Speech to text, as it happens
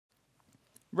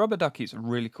Rubber duckies are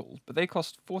really cool, but they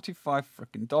cost $45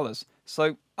 frickin'.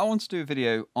 So I want to do a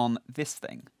video on this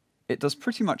thing. It does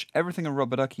pretty much everything a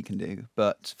rubber ducky can do,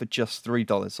 but for just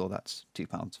 $3, or that's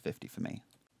 £2.50 for me.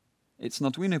 It's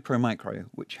an Arduino Pro Micro,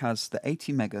 which has the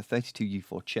 80 MB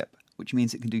 32U4 chip, which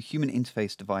means it can do human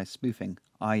interface device spoofing,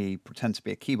 i.e. pretend to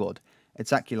be a keyboard,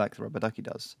 exactly like the rubber ducky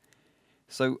does.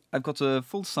 So I've got a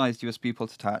full-sized USB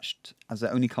port attached, as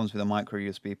it only comes with a micro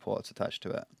USB port attached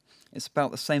to it. It's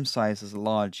about the same size as a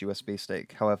large USB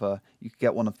stick, however, you could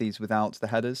get one of these without the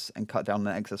headers and cut down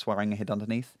the excess wiring hid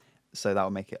underneath, so that will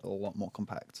make it a lot more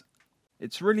compact.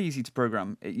 It's really easy to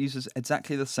program. It uses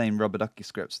exactly the same rubber ducky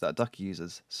scripts that Ducky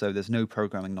uses, so there's no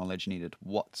programming knowledge needed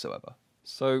whatsoever.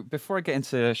 So before I get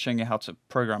into showing you how to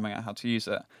program it, how to use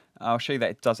it, I'll show you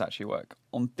that it does actually work.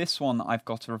 On this one, I've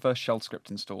got a reverse shell script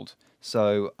installed,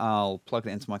 so I'll plug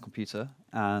it into my computer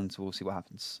and we'll see what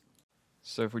happens.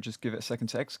 So if we just give it a second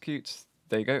to execute,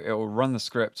 there you go, it will run the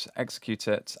script, execute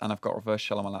it, and I've got reverse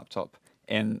shell on my laptop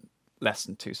in less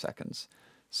than 2 seconds.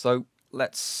 So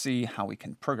let's see how we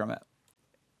can program it.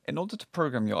 In order to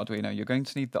program your Arduino, you're going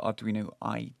to need the Arduino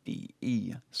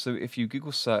IDE. So if you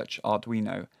Google search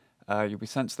Arduino, you'll be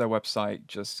sent to their website.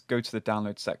 Just go to the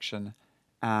download section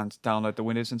and download the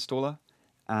Windows installer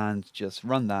and just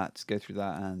run that, go through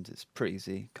that, and it's pretty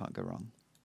easy, can't go wrong.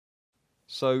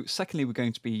 So secondly, we're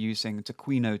going to be using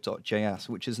Duckino.js,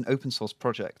 which is an open source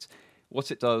project. What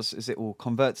it does is it will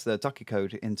convert the Ducky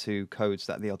code into codes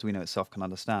that the Arduino itself can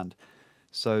understand.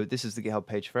 So this is the GitHub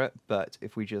page for it, but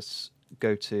if we just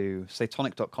go to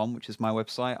satonic.com, which is my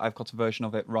website, I've got a version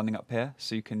of it running up here,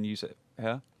 so you can use it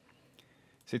here.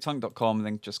 Satonic.com,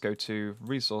 then just go to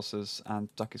resources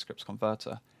and Ducky scripts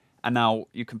converter. And now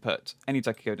you can put any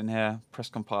Ducky code in here, press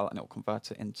compile, and it will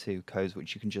convert it into codes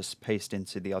which you can just paste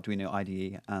into the Arduino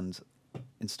IDE and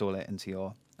install it into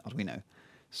your Arduino.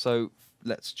 So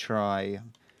let's try.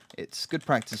 It's good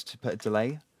practice to put a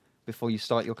delay before you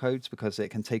start your codes because it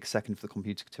can take a second for the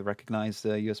computer to recognize the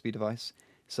USB device.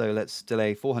 So let's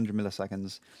delay 400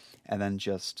 milliseconds and then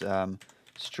just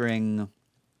string,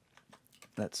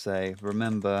 let's say,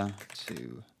 remember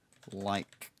to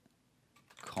like,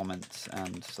 comment,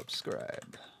 and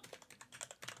subscribe.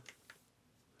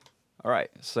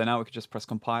 Alright, so now we can just press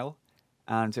compile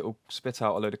and it will spit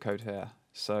out a load of code here.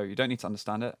 So you don't need to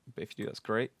understand it, but if you do, that's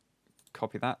great.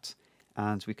 Copy that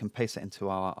and we can paste it into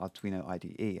our Arduino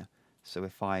IDE. So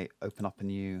if I open up a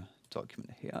new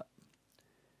document here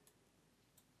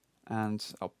and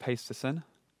I'll paste this in,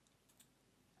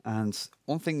 and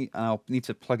one thing, I'll need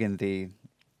to plug in the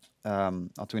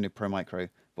Arduino Pro Micro,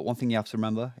 but one thing you have to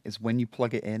remember is when you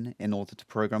plug it in order to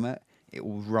program it, it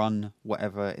will run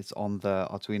whatever is on the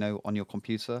Arduino on your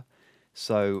computer.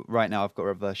 So right now I've got a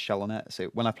reverse shell on it, so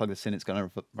when I plug this in it's going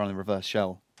to run a reverse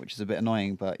shell, which is a bit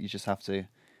annoying, but you just have to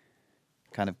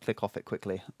kind of click off it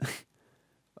quickly.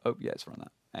 Oh yeah, it's run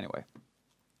that. Anyway.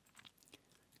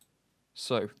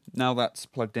 So now that's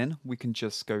plugged in, we can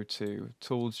just go to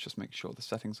Tools, just make sure the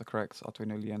settings are correct,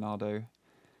 Arduino Leonardo,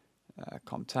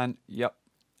 content, yep,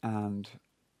 and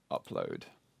upload.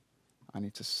 I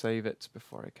need to save it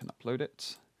before I can upload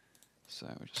it, so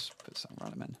we'll just put some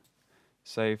random in.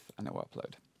 Save, and it will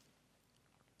upload.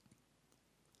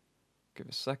 Give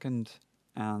it a second,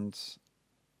 and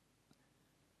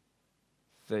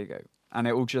there you go. And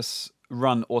it will just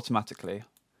run automatically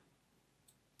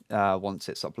once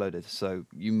it's uploaded, so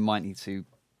you might need to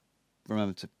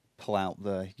remember to pull out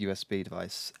the USB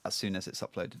device as soon as it's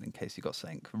uploaded in case you got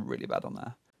something really bad on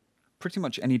there. Pretty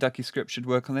much any Ducky script should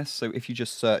work on this, so if you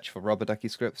just search for rubber Ducky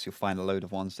scripts, you'll find a load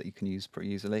of ones that you can use pretty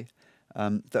easily.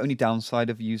 The only downside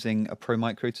of using a Pro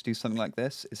Micro to do something like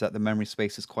this is that the memory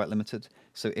space is quite limited,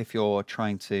 so if you're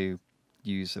trying to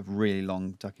use a really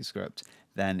long Ducky script,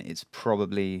 then it's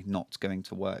probably not going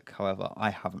to work. However, I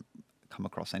haven't come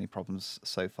across any problems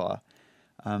so far.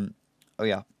 Oh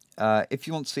yeah, if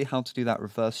you want to see how to do that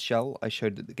reverse shell I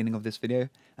showed at the beginning of this video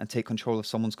and take control of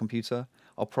someone's computer,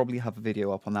 I'll probably have a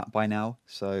video up on that by now,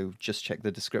 so just check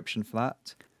the description for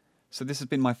that. So this has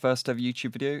been my first ever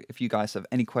YouTube video. If you guys have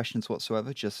any questions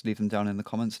whatsoever, just leave them down in the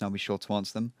comments and I'll be sure to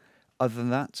answer them. Other than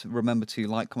that, remember to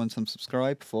like, comment and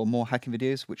subscribe for more hacking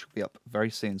videos, which will be up very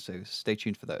soon, so stay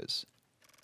tuned for those.